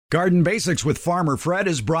Garden Basics with Farmer Fred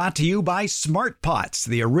is brought to you by Smart Pots,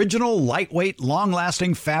 the original lightweight,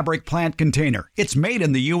 long-lasting fabric plant container. It's made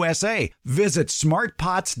in the USA. Visit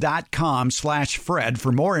smartpots.com/Fred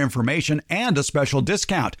for more information and a special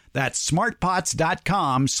discount. That's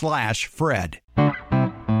smartpots.com/Fred.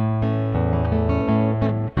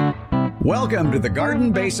 Welcome to the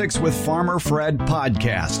Garden Basics with Farmer Fred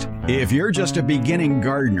podcast. If you're just a beginning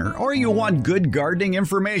gardener or you want good gardening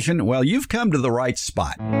information, well, you've come to the right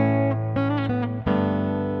spot.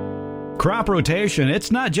 Crop rotation,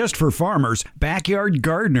 it's not just for farmers. Backyard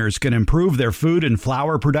gardeners can improve their food and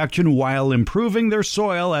flower production while improving their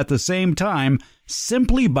soil at the same time,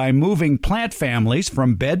 simply by moving plant families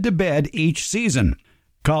from bed to bed each season.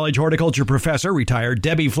 College horticulture professor, retired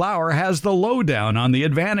Debbie Flower, has the lowdown on the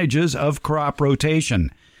advantages of crop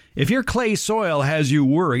rotation. If your clay soil has you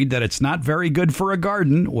worried that it's not very good for a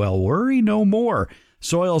garden, well, worry no more.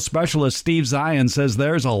 Soil specialist Steve Zion says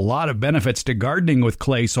there's a lot of benefits to gardening with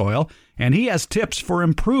clay soil, and he has tips for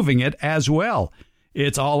improving it as well.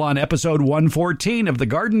 It's all on episode 114 of the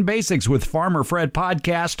Garden Basics with Farmer Fred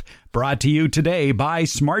podcast, brought to you today by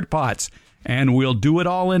Smart Pots. And we'll do it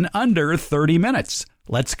all in under 30 minutes.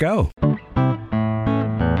 Let's go.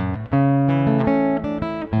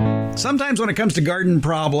 Sometimes when it comes to garden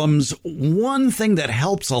problems, one thing that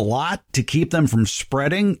helps a lot to keep them from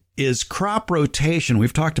spreading is crop rotation.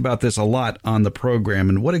 We've talked about this a lot on the program.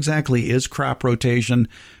 And what exactly is crop rotation?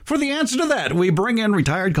 For the answer to that, we bring in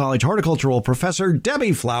retired college horticultural professor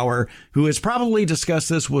Debbie Flower, who has probably discussed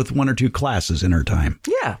this with one or two classes in her time.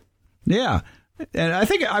 Yeah. And I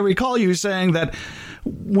think I recall you saying that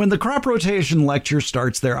when the crop rotation lecture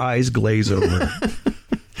starts, their eyes glaze over.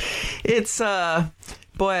 It's, boy,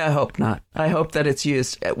 I hope not. I hope that it's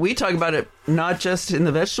used. We talk about it not just in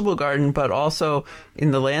the vegetable garden, but also in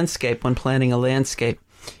the landscape when planting a landscape.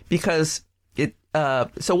 Because so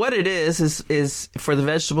what it is for the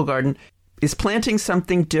vegetable garden is planting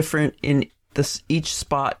something different in each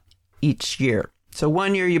spot each year. So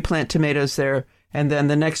one year you plant tomatoes there, and then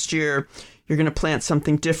the next year you're going to plant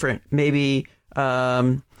something different, maybe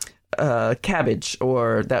cabbage,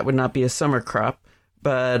 or that would not be a summer crop,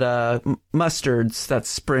 but mustards, that's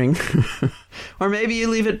spring. Or maybe you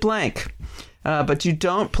leave it blank, but you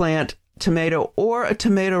don't plant tomato or a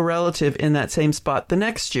tomato relative in that same spot the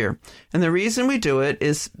next year. And the reason we do it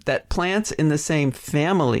is that plants in the same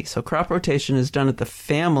family, so crop rotation is done at the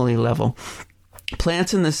family level.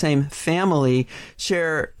 Plants in the same family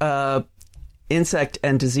share insect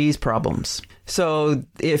and disease problems. So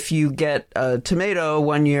if you get a tomato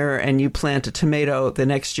one year and you plant a tomato the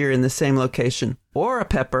next year in the same location, or a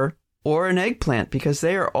pepper, or an eggplant, because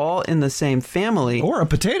they are all in the same family. Or a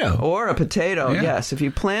potato. Yeah. Yes. If you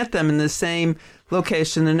plant them in the same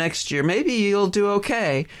location the next year, maybe you'll do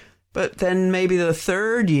okay. But then maybe the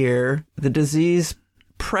third year, the disease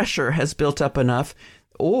pressure has built up enough,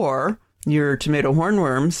 or your tomato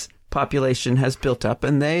hornworms population has built up,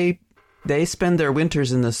 and they spend their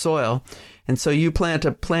winters in the soil. And so you plant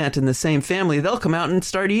a plant in the same family, they'll come out and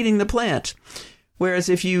start eating the plant. Whereas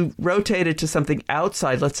if you rotate it to something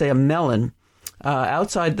outside, let's say a melon,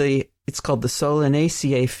 it's called the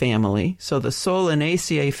Solanaceae family. So the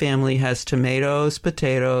Solanaceae family has tomatoes,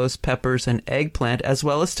 potatoes, peppers, and eggplant, as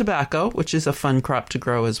well as tobacco, which is a fun crop to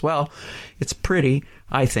grow as well. It's pretty,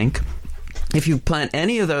 I think. If you plant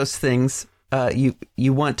any of those things,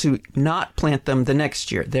 you want to not plant them the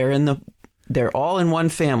next year. They're all in one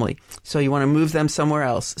family, so you want to move them somewhere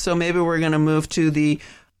else. So maybe we're going to move to the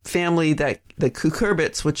family the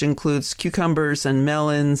cucurbits, which includes cucumbers and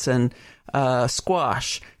melons and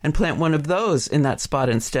squash, and plant one of those in that spot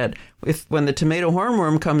instead. When the tomato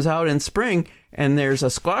hornworm comes out in spring and there's a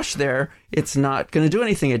squash there, it's not going to do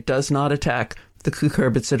anything. It does not attack the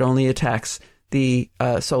cucurbits. It only attacks the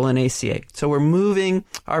Solanaceae. So we're moving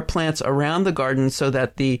our plants around the garden so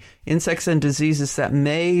that the insects and diseases that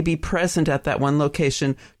may be present at that one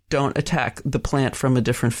location don't attack the plant from a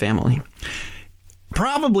different family.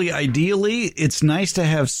 Probably, ideally, it's nice to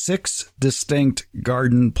have 6 distinct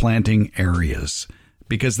garden planting areas,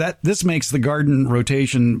 because this makes the garden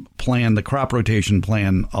rotation plan, the crop rotation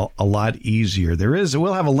plan, a lot easier.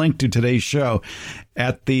 We'll have a link to today's show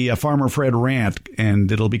at the Farmer Fred rant, and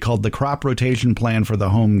it'll be called the crop rotation plan for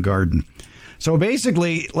the home garden. So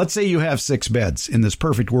basically, let's say you have 6 beds in this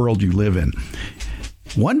perfect world you live in.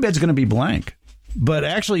 One bed's going to be blank. But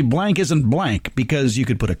actually, blank isn't blank, because you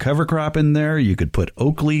could put a cover crop in there. You could put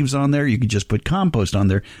oak leaves on there. You could just put compost on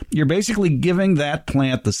there. You're basically giving that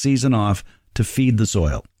plant the season off to feed the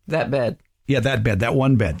soil. That bed. Yeah, that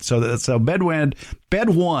one bed. So bed one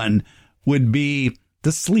would be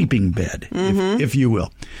the sleeping bed, if you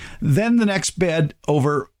will. Then the next bed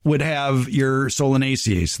over would have your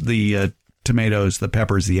solanaceae, the tomatoes, the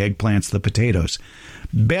peppers, the eggplants, the potatoes.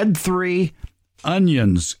 Bed 3,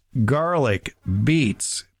 onions, garlic,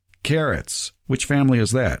 beets, carrots. Which family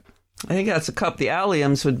is that? I think that's a cup. The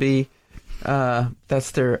alliums would be,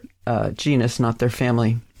 that's their genus, not their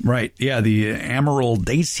family. Right. Yeah, the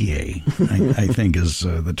Amaryldaceae, I think, is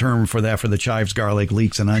the term for that, for the chives, garlic,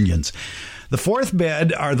 leeks, and onions. The fourth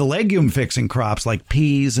bed are the legume-fixing crops like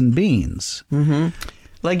peas and beans. Mm-hmm.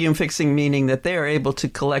 Legume-fixing meaning that they are able to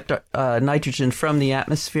collect nitrogen from the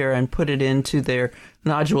atmosphere and put it into their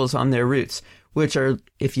nodules on their roots, which are,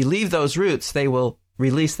 if you leave those roots, they will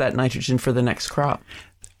release that nitrogen for the next crop.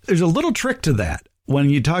 There's a little trick to that. When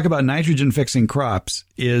you talk about nitrogen-fixing crops,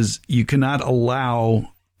 is you cannot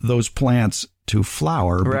allow those plants to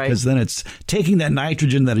flower, because then it's taking that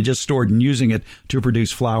nitrogen that it just stored and using it to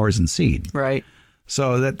produce flowers and seed. Right.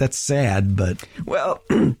 So that's sad, but... Well,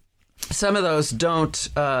 some of those don't...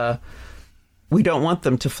 we don't want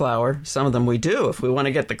them to flower. Some of them we do. If we want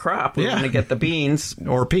to get the crop, we want to get the beans.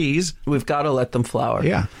 Or peas. We've got to let them flower.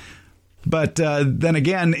 Yeah. But then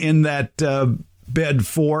again, in that bed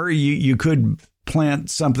 4, you could plant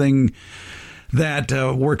something that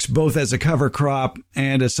works both as a cover crop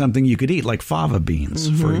and as something you could eat, like fava beans,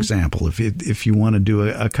 for example, if you want to do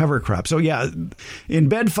a cover crop. So, yeah, in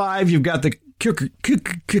bed 5, you've got the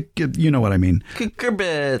you know what I mean.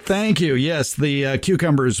 Cucurbits. Thank you. Yes, the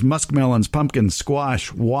cucumbers, muskmelons, pumpkins,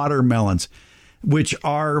 squash, watermelons, which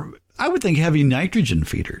are, I would think, heavy nitrogen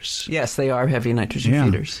feeders. Yes, they are heavy nitrogen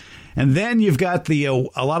feeders. And then you've got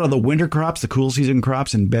a lot of the winter crops, the cool season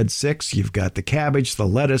crops in bed 6. You've got the cabbage, the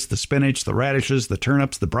lettuce, the spinach, the radishes, the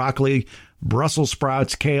turnips, the broccoli, Brussels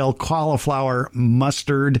sprouts, kale, cauliflower,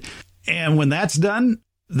 mustard. And when that's done,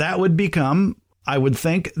 that would become, I would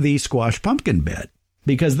think, the squash pumpkin bed,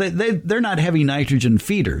 because they're not heavy nitrogen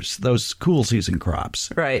feeders, those cool season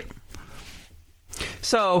crops. Right.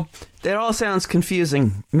 So that all sounds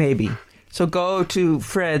confusing, maybe. So go to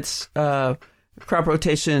Fred's crop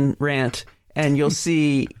rotation rant, and you'll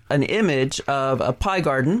see an image of a pie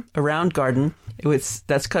garden, a round garden,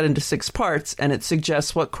 that's cut into 6 parts, and it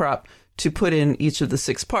suggests what crop to put in each of the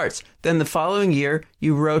 6 parts. Then the following year,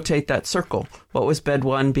 you rotate that circle. What was bed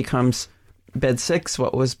 1 becomes bed 6.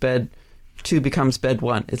 What was bed 2 becomes bed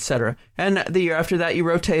 1, etc. And the year after that, you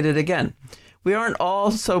rotate it again. We aren't all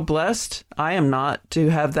so blessed. I am not, to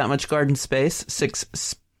have that much garden space,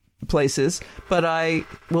 6 places, but I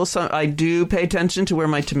do pay attention to where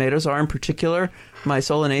my tomatoes are, in particular, my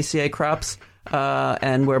Solanaceae crops,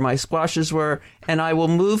 and where my squashes were, and I will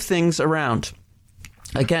move things around.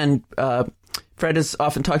 Again, Fred has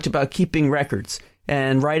often talked about keeping records,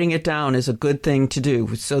 and writing it down is a good thing to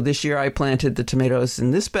do. So this year I planted the tomatoes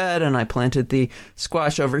in this bed, and I planted the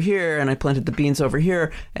squash over here, and I planted the beans over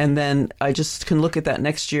here, and then I just can look at that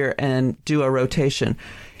next year and do a rotation.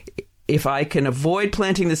 If I can avoid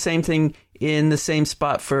planting the same thing in the same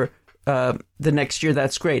spot for the next year,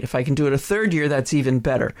 that's great. If I can do it a third year, that's even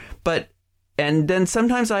better. And then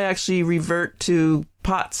sometimes I actually revert to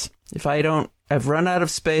pots. If I've run out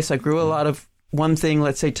of space, I grew a lot of one thing,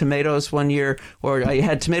 let's say tomatoes one year, or I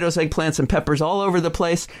had tomatoes, eggplants, and peppers all over the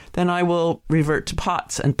place, then I will revert to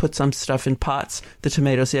pots and put some stuff in pots. The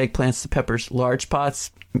tomatoes, the eggplants, the peppers, large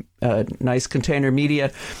pots, nice container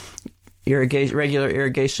media, regular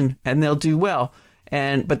irrigation, and they'll do well.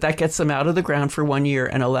 But that gets them out of the ground for 1 year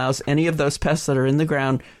and allows any of those pests that are in the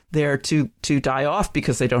ground there to die off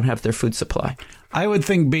because they don't have their food supply. I would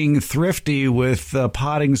think being thrifty with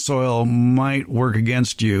potting soil might work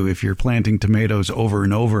against you if you're planting tomatoes over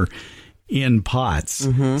and over in pots.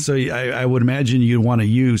 Mm-hmm. So I would imagine you'd want to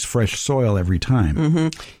use fresh soil every time.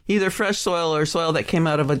 Mm-hmm. Either fresh soil or soil that came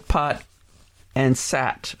out of a pot and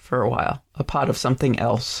sat for a while, a pot of something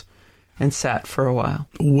else, and sat for a while.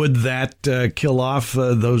 Would that kill off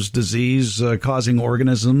those disease-causing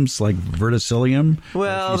organisms like verticillium?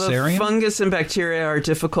 Well, the fungus and bacteria are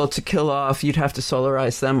difficult to kill off. You'd have to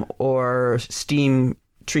solarize them or steam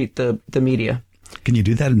treat the media. Can you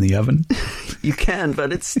do that in the oven? You can,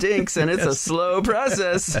 but it stinks, and it's a slow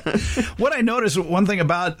process. What I noticed, one thing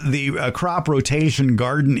about the crop rotation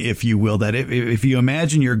garden, if you will, that if you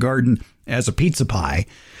imagine your garden as a pizza pie,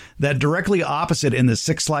 that directly opposite in the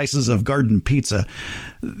 6 slices of garden pizza,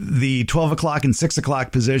 the 12 o'clock and 6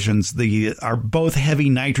 o'clock positions are both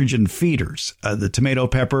heavy nitrogen feeders. The tomato,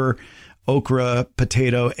 pepper, okra,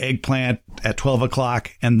 potato, eggplant at 12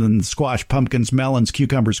 o'clock, and then squash, pumpkins, melons,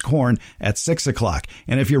 cucumbers, corn at 6 o'clock.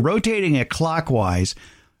 And if you're rotating it clockwise,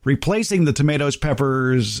 replacing the tomatoes,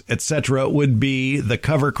 peppers, etc., would be the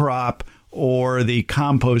cover crop or the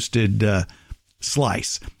composted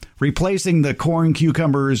slice. Replacing the corn,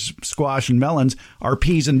 cucumbers, squash, and melons are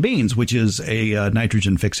peas and beans, which is a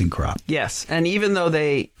nitrogen-fixing crop. Yes, and even though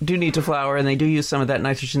they do need to flower and they do use some of that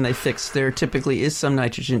nitrogen they fix, there typically is some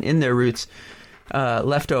nitrogen in their roots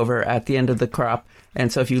left over at the end of the crop.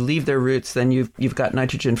 And so if you leave their roots, then you've got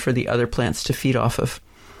nitrogen for the other plants to feed off of.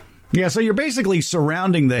 Yeah, so you're basically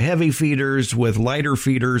surrounding the heavy feeders with lighter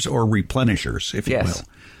feeders or replenishers, if you will.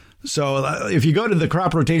 So if you go to the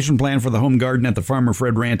crop rotation plan for the home garden at the Farmer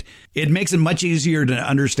Fred Rant, it makes it much easier to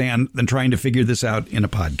understand than trying to figure this out in a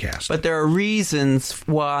podcast. But there are reasons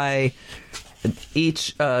why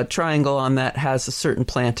each triangle on that has a certain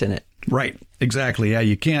plant in it. Right, exactly. Yeah,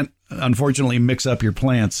 you can't, unfortunately, mix up your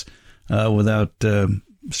plants without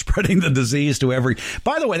spreading the disease to every...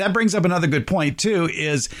 By the way, that brings up another good point, too,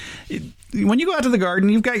 is... When you go out to the garden,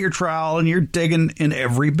 you've got your trowel and you're digging in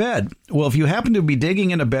every bed. Well, if you happen to be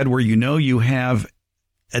digging in a bed where you know you have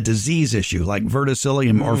a disease issue like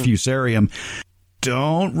verticillium or fusarium,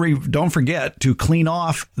 don't forget to clean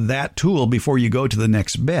off that tool before you go to the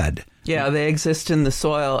next bed. Yeah, they exist in the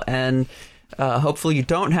soil, and hopefully you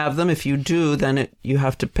don't have them. If you do, then you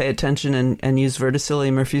have to pay attention and use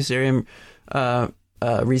verticillium or fusarium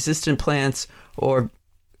resistant plants, or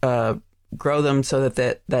grow them so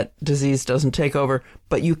that disease doesn't take over.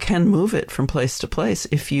 But you can move it from place to place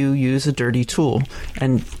if you use a dirty tool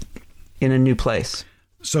and in a new place.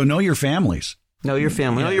 So know your families. Know your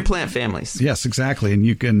family. Know your plant families. Yes, exactly. And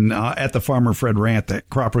you can, at the Farmer Fred Rant, that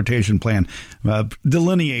crop rotation plan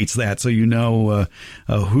delineates that, so you know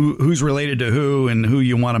who's related to who and who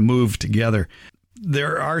you want to move together.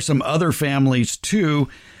 There are some other families, too,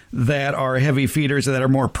 that are heavy feeders that are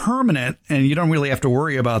more permanent, and you don't really have to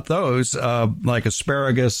worry about those, like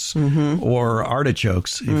asparagus or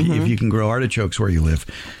artichokes, if you can grow artichokes where you live.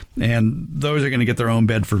 And those are going to get their own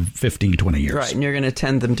bed for 15, 20 years. Right, and you're going to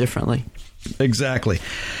tend them differently. Exactly.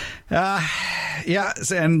 Yeah,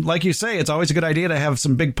 and like you say, it's always a good idea to have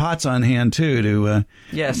some big pots on hand, too, to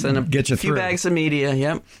yes, and get you a few through. Bags of media,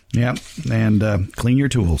 yep. Yep, and clean your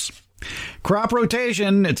tools. Crop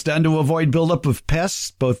rotation, it's done to avoid buildup of pests,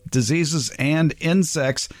 both diseases and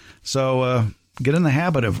insects. So get in the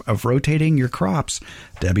habit of rotating your crops.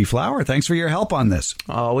 Debbie Flower, thanks for your help on this.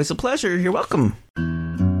 Always a pleasure. You're welcome.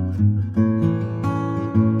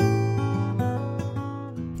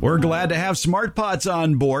 We're glad to have Smart Pots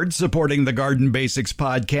on board supporting the Garden Basics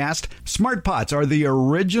podcast. Smart Pots are the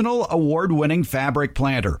original award-winning fabric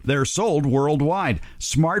planter. They're sold worldwide.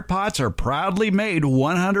 Smart Pots are proudly made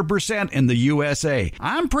 100% in the USA.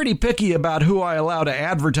 I'm pretty picky about who I allow to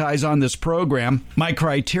advertise on this program. My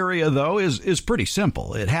criteria, though, is pretty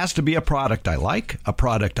simple. It has to be a product I like, a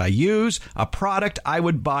product I use, a product I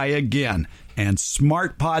would buy again. And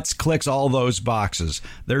Smart Pots clicks all those boxes.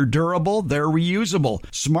 They're durable, they're reusable.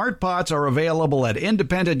 Smart Pots are available at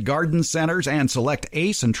independent garden centers and select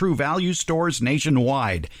Ace and True Value stores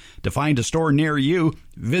nationwide. To find a store near you,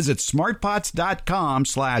 visit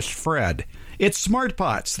smartpots.com/Fred. It's Smart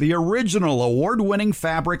Pots, the original award-winning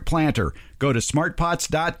fabric planter. Go to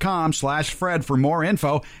smartpots.com/Fred for more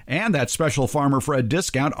info and that special Farmer Fred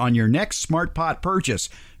discount on your next Smart Pot purchase.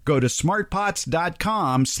 Go to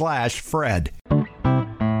smartpots.com/Fred.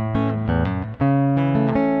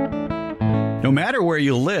 No matter where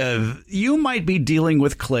you live, you might be dealing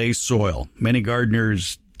with clay soil. Many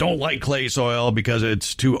gardeners don't like clay soil because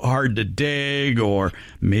it's too hard to dig, or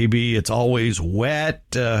maybe it's always wet.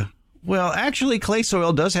 Well, actually, clay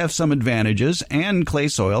soil does have some advantages, and clay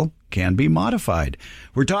soil can be modified.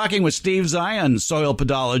 We're talking with Steve Zion, soil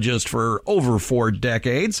podologist for over 4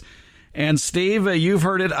 decades. And Steve, you've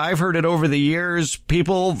heard it, I've heard it over the years.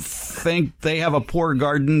 People think they have a poor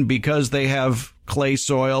garden because they have clay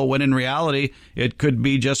soil, when in reality, it could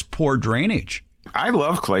be just poor drainage. I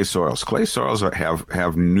love clay soils. Clay soils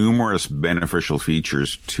have numerous beneficial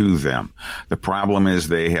features to them. The problem is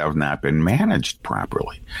they have not been managed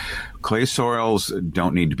properly. Clay soils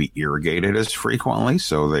don't need to be irrigated as frequently,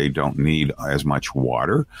 so they don't need as much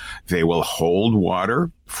water. They will hold water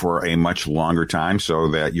for a much longer time so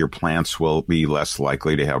that your plants will be less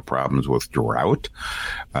likely to have problems with drought.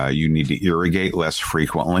 You need to irrigate less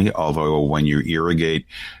frequently, although when you irrigate,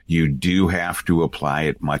 you do have to apply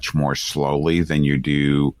it much more slowly than you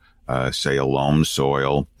do, say, a loam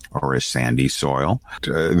soil or a sandy soil.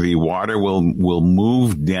 The water will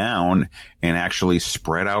move down and actually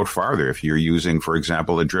spread out farther. If you're using, for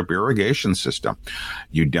example, a drip irrigation system,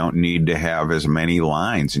 you don't need to have as many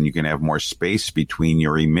lines, and you can have more space between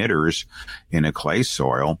your emitters in a clay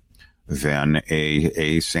soil than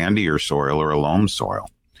a sandier soil or a loam soil.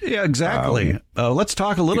 Yeah, exactly. Let's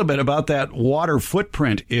talk a little bit about that water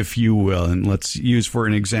footprint, if you will. And let's use, for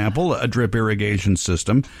an example, a drip irrigation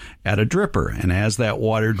system at a dripper. And as that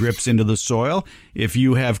water drips into the soil, if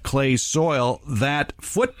you have clay soil, that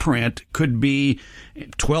footprint could be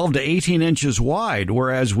 12 to 18 inches wide,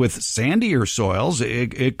 whereas with sandier soils,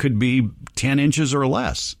 it could be 10 inches or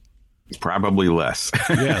less. Probably less.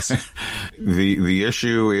 Yes. The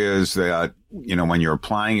issue is that, when you're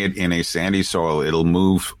applying it in a sandy soil, it'll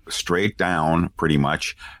move straight down pretty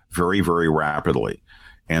much very, very rapidly.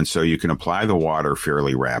 And so you can apply the water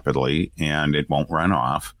fairly rapidly and it won't run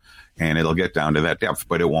off and it'll get down to that depth,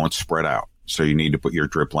 but it won't spread out. So you need to put your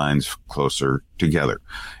drip lines closer together.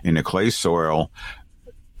 In a clay soil,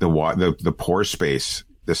 the pore space,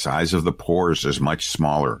 the size of the pores is much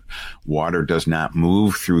smaller. Water does not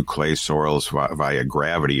move through clay soils via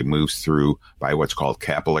gravity. It moves through by what's called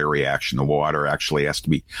capillary action. The water actually has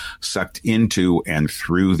to be sucked into and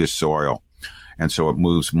through the soil. And so it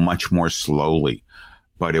moves much more slowly.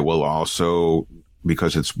 But it will also,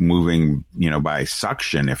 because it's moving, by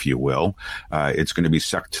suction, if you will, it's going to be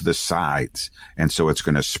sucked to the sides. And so it's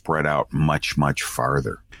going to spread out much, much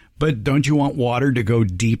farther. But don't you want water to go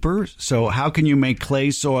deeper? So how can you make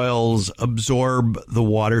clay soils absorb the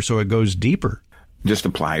water so it goes deeper? Just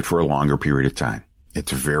apply it for a longer period of time.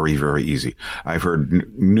 It's very, very easy. I've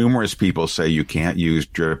heard numerous people say you can't use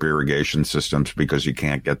drip irrigation systems because you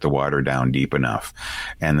can't get the water down deep enough.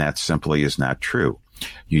 And that simply is not true.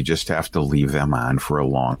 You just have to leave them on for a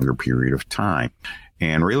longer period of time.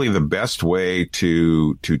 And really the best way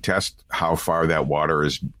to test how far that water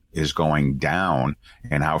is going down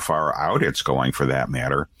and how far out it's going, for that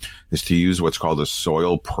matter, is to use what's called a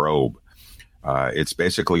soil probe. It's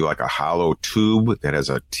basically like a hollow tube that has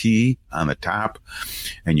a T on the top,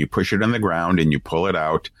 and you push it in the ground and you pull it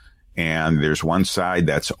out, and there's one side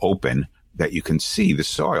that's open that you can see the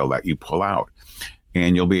soil that you pull out,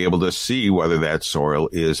 and you'll be able to see whether that soil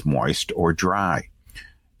is moist or dry.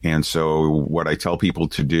 And so what I tell people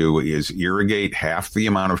to do is irrigate half the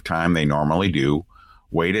amount of time they normally do,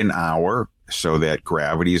 wait an hour so that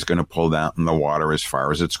gravity is going to pull down the water as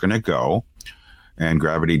far as it's going to go. And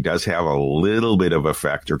gravity does have a little bit of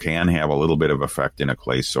effect, or can have a little bit of effect in a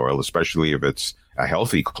clay soil, especially if it's a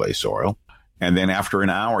healthy clay soil. And then after an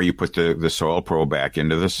hour, you put the soil probe back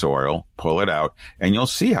into the soil, pull it out, and you'll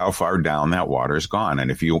see how far down that water's gone.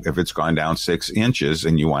 And if it's gone down 6 inches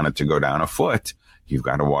and you want it to go down a foot, you've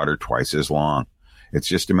got to water twice as long. It's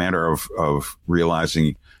just a matter of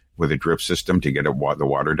realizing with a drip system, to get the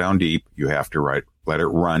water down deep, you have to let it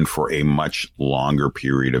run for a much longer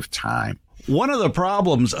period of time. One of the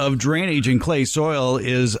problems of drainage in clay soil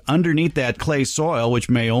is underneath that clay soil, which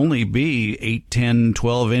may only be 8, 10,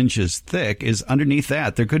 12 inches thick, is underneath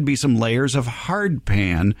that there could be some layers of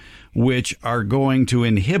hardpan, which are going to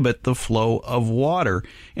inhibit the flow of water.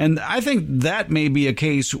 And I think that may be a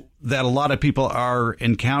case that a lot of people are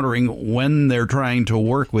encountering when they're trying to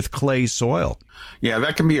work with clay soil. Yeah,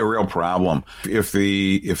 that can be a real problem. If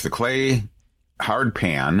the clay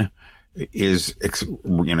hardpan is,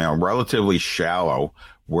 relatively shallow,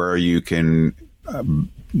 where you can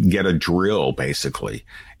get a drill basically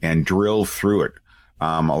and drill through it.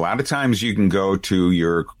 A lot of times you can go to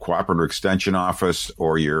your cooperative extension office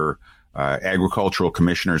or your agricultural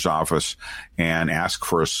commissioner's office and ask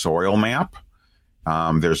for a soil map.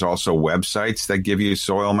 There's also websites that give you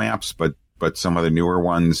soil maps, but some of the newer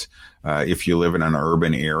ones, if you live in an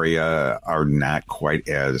urban area, are not quite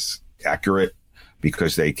as accurate,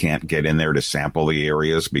 because they can't get in there to sample the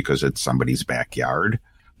areas because it's somebody's backyard.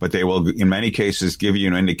 But they will, in many cases, give you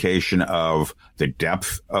an indication of the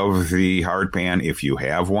depth of the hardpan, if you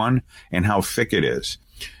have one, and how thick it is.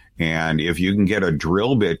 And if you can get a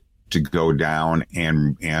drill bit to go down,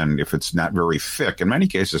 and if it's not very thick, in many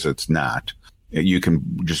cases it's not, you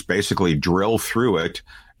can just basically drill through it.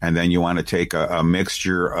 And then you want to take a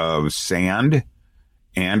mixture of sand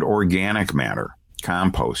and organic matter,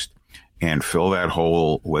 compost, and fill that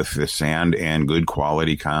hole with the sand and good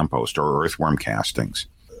quality compost or earthworm castings.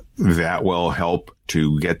 That will help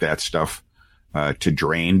to get that stuff to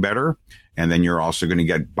drain better. And then you're also going to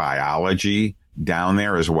get biology down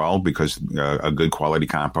there as well, because a good quality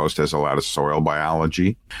compost has a lot of soil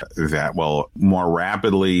biology that will more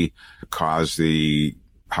rapidly cause the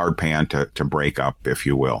hardpan to break up, if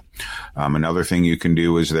you will. Another thing you can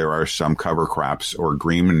do is there are some cover crops or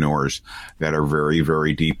green manures that are very,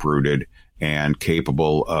 very deep rooted and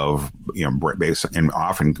capable of, and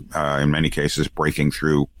often, in many cases, breaking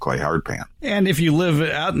through clay hardpan. And if you live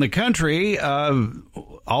out in the country,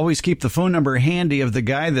 always keep the phone number handy of the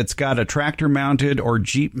guy that's got a tractor-mounted or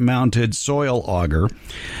Jeep-mounted soil auger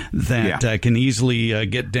that can easily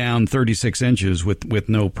get down 36 inches with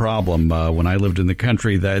no problem. When I lived in the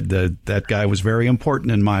country, that guy was very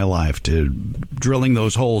important in my life, to drilling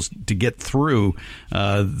those holes to get through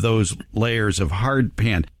those layers of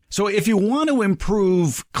hardpan. So if you want to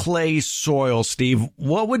improve clay soil, Steve,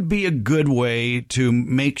 what would be a good way to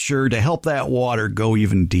make sure to help that water go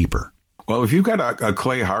even deeper? Well, if you've got a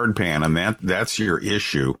clay hardpan and that's your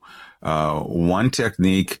issue, one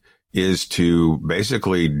technique is to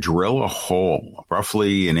basically drill a hole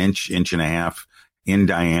roughly an inch and a half in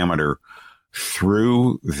diameter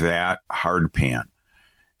through that hardpan.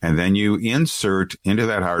 And then you insert into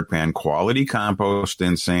that hardpan quality compost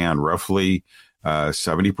and sand, roughly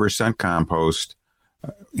 70% compost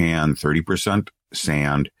and 30%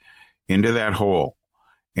 sand into that hole.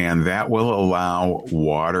 And that will allow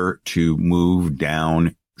water to move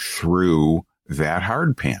down through that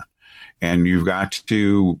hardpan. And you've got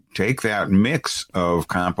to take that mix of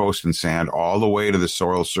compost and sand all the way to the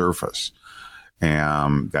soil surface.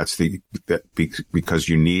 That's because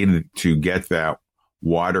you need to get that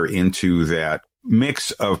water into that mix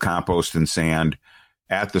of compost and sand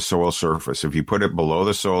at the soil surface. If you put it below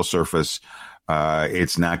the soil surface,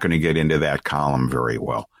 it's not going to get into that column very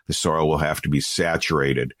well. The soil will have to be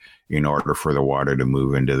saturated in order for the water to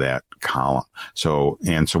move into that column. So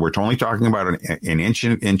we're only talking about an inch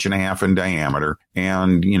and a half in diameter,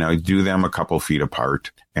 and, do them a couple feet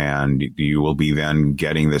apart, and you will be then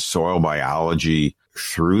getting the soil biology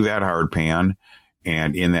through that hardpan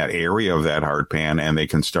and in that area of that hardpan, and they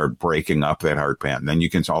can start breaking up that hardpan. Then you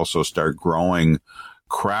can also start growing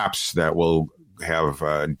crops that will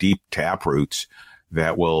have deep tap roots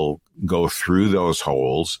that will go through those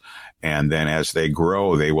holes. And then as they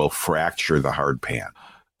grow, they will fracture the hardpan.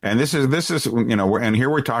 And this is, and here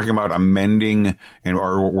we're talking about amending,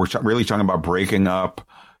 or we're really talking about breaking up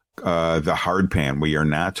the hardpan. We are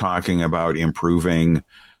not talking about improving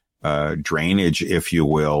drainage, if you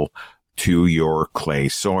will, to your clay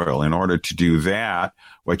soil. In order to do that,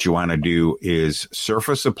 what you want to do is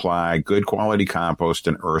surface apply good quality compost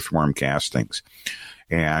and earthworm castings.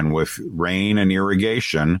 And with rain and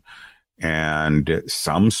irrigation and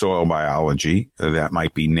some soil biology that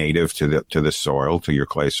might be native to the soil, to your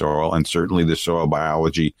clay soil, and certainly the soil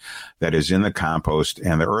biology that is in the compost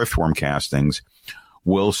and the earthworm castings,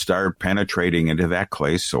 will start penetrating into that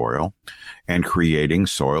clay soil and creating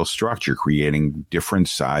soil structure, creating different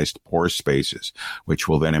sized pore spaces, which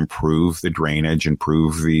will then improve the drainage,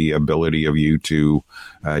 improve the ability of you to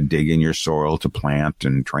dig in your soil, to plant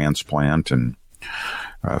and transplant and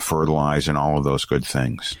fertilize and all of those good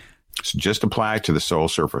things. So just apply it to the soil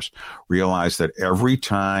surface. Realize that every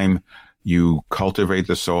time you cultivate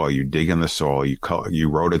the soil, you dig in the soil, you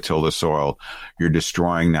rototill the soil, you're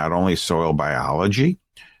destroying not only soil biology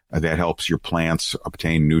that helps your plants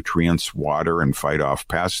obtain nutrients, water, and fight off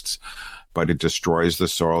pests, but it destroys the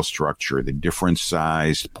soil structure, the different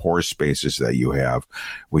sized pore spaces that you have,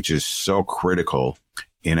 which is so critical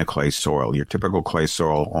in a clay soil. Your typical clay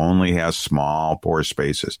soil only has small pore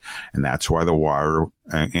spaces, and that's why the water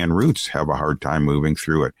and roots have a hard time moving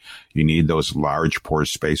through it. You need those large pore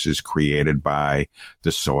spaces created by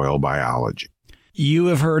the soil biology. You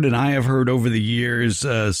have heard, and I have heard over the years,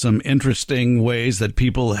 some interesting ways that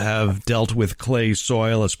people have dealt with clay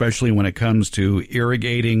soil, especially when it comes to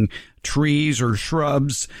irrigating trees or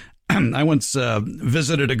shrubs. I once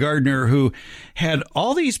visited a gardener who had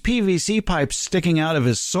all these PVC pipes sticking out of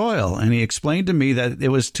his soil, and he explained to me that it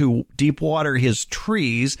was to deep water his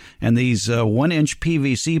trees, and these 1-inch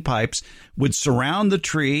PVC pipes would surround the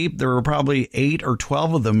tree. There were probably 8 or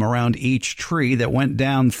 12 of them around each tree that went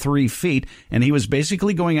down 3 feet, and he was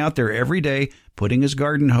basically going out there every day, putting his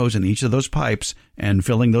garden hose in each of those pipes and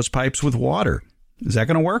filling those pipes with water. Is that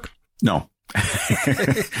going to work? No.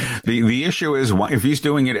 The issue is, if he's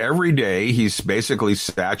doing it every day, he's basically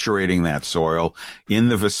saturating that soil in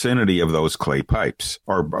the vicinity of those clay pipes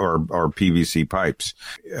or PVC pipes.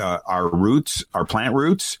 Our plant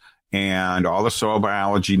roots and all the soil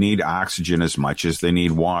biology need oxygen as much as they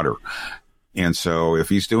need water. And so if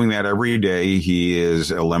he's doing that every day, he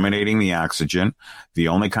is eliminating the oxygen. The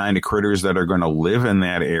only kind of critters that are going to live in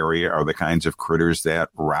that area are the kinds of critters that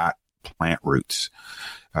rot plant roots.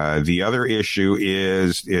 The other issue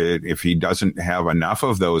is if he doesn't have enough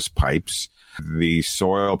of those pipes, the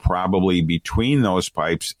soil probably between those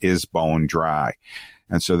pipes is bone dry.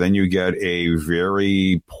 And so then you get a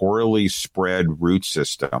very poorly spread root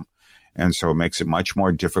system. And so it makes it much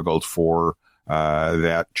more difficult for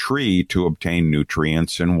that tree to obtain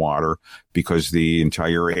nutrients and water, because the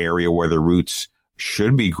entire area where the roots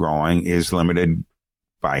should be growing is limited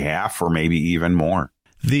by half or maybe even more.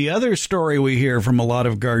 The other story we hear from a lot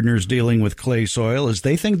of gardeners dealing with clay soil is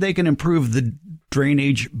they think they can improve the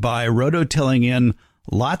drainage by rototilling in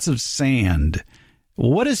lots of sand.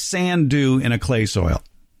 What does sand do in a clay soil?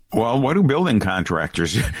 Well, what do building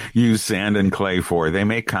contractors use sand and clay for? They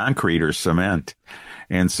make concrete or cement.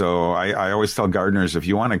 And so I always tell gardeners, if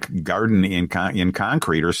you want to garden in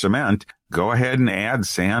concrete or cement, go ahead and add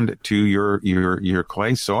sand to your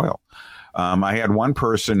clay soil. I had one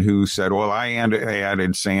person who said, well, I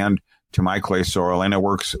added sand to my clay soil and it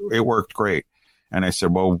worked great. And I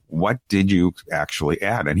said, well, what did you actually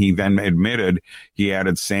add? And he then admitted he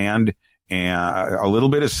added sand and a little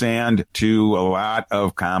bit of sand to a lot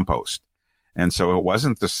of compost. And so it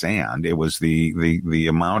wasn't the sand, it was the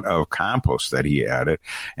amount of compost that he added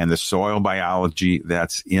and the soil biology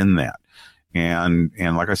that's in that. And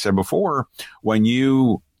like I said before, when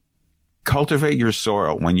you cultivate your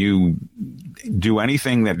soil, when you do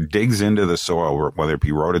anything that digs into the soil, whether it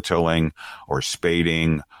be rototilling or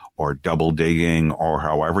spading or double digging or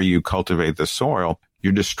however you cultivate the soil,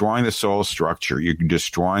 you're destroying the soil structure. You're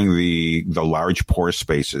destroying the large pore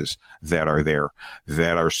spaces that are there,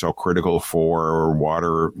 that are so critical for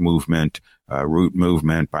water movement, root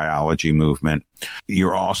movement, biology movement.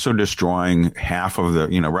 You're also destroying half of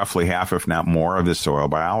roughly half, if not more, of the soil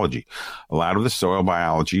biology. A lot of the soil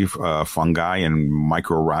biology, fungi and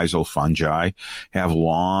mycorrhizal fungi have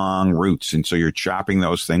long roots. And so you're chopping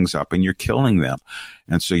those things up and you're killing them.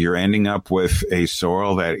 And so you're ending up with a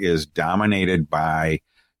soil that is dominated by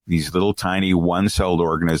these little tiny one-celled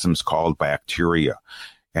organisms called bacteria.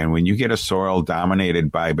 And when you get a soil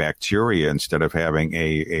dominated by bacteria, instead of having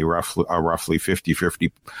a roughly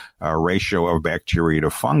 50-50 ratio of bacteria to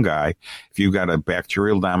fungi, if you've got a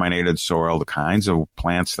bacterial dominated soil, the kinds of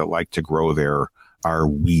plants that like to grow there are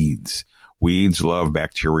weeds. Weeds love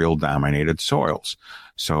bacterial dominated soils.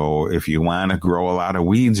 So if you want to grow a lot of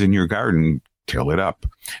weeds in your garden, till it up.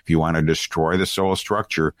 If you want to destroy the soil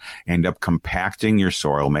structure, end up compacting your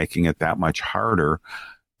soil, making it that much harder,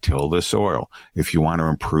 till the soil. If you want to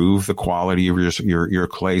improve the quality of your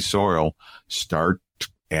clay soil, start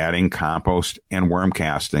adding compost and worm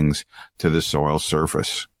castings to the soil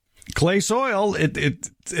surface. Clay soil,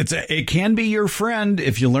 it can be your friend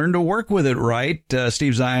if you learn to work with it right.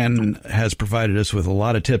 Steve Zien has provided us with a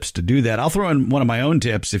lot of tips to do that. I'll throw in one of my own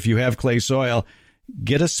tips. If you have clay soil,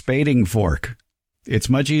 get a spading fork. It's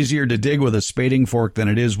much easier to dig with a spading fork than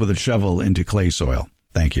it is with a shovel into clay soil.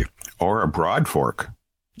 Thank you. Or a broad fork.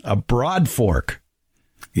 A broad fork.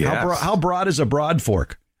 Yes. How broad is a broad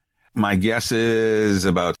fork? My guess is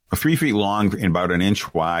about 3 feet long and about an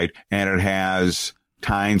inch wide, and it has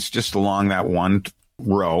tines just along that one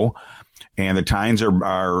row. And the tines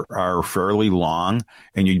are fairly long,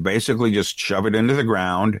 and you basically just shove it into the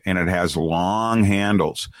ground, and it has long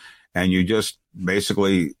handles. And you just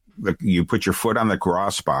basically, you put your foot on the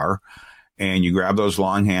crossbar, and you grab those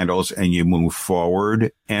long handles, and you move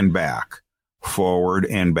forward and back,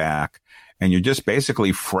 and you're just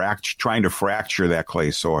basically trying to fracture that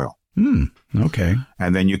clay soil. Okay.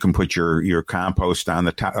 And then you can put your compost on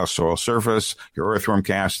the soil surface, your earthworm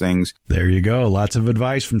castings. There you go. Lots of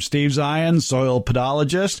advice from Steve Zien, soil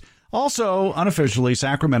podologist, also unofficially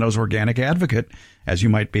Sacramento's organic advocate, as you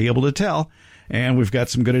might be able to tell. And we've got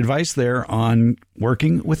some good advice there on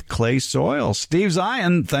working with clay soil. Steve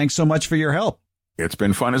Zien, thanks so much for your help. It's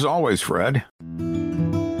been fun as always, Fred.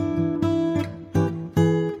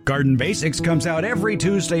 Garden Basics comes out every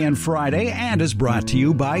Tuesday and Friday and is brought to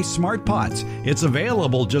you by Smart Pots. It's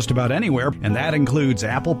available just about anywhere, and that includes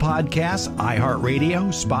Apple Podcasts, iHeartRadio,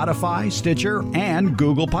 Spotify, Stitcher, and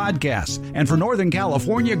Google Podcasts. And for Northern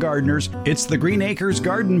California gardeners, it's the Green Acres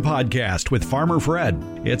Garden Podcast with Farmer Fred.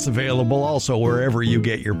 It's available also wherever you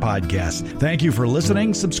get your podcasts. Thank you for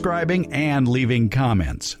listening, subscribing, and leaving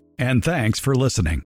comments. And thanks for listening.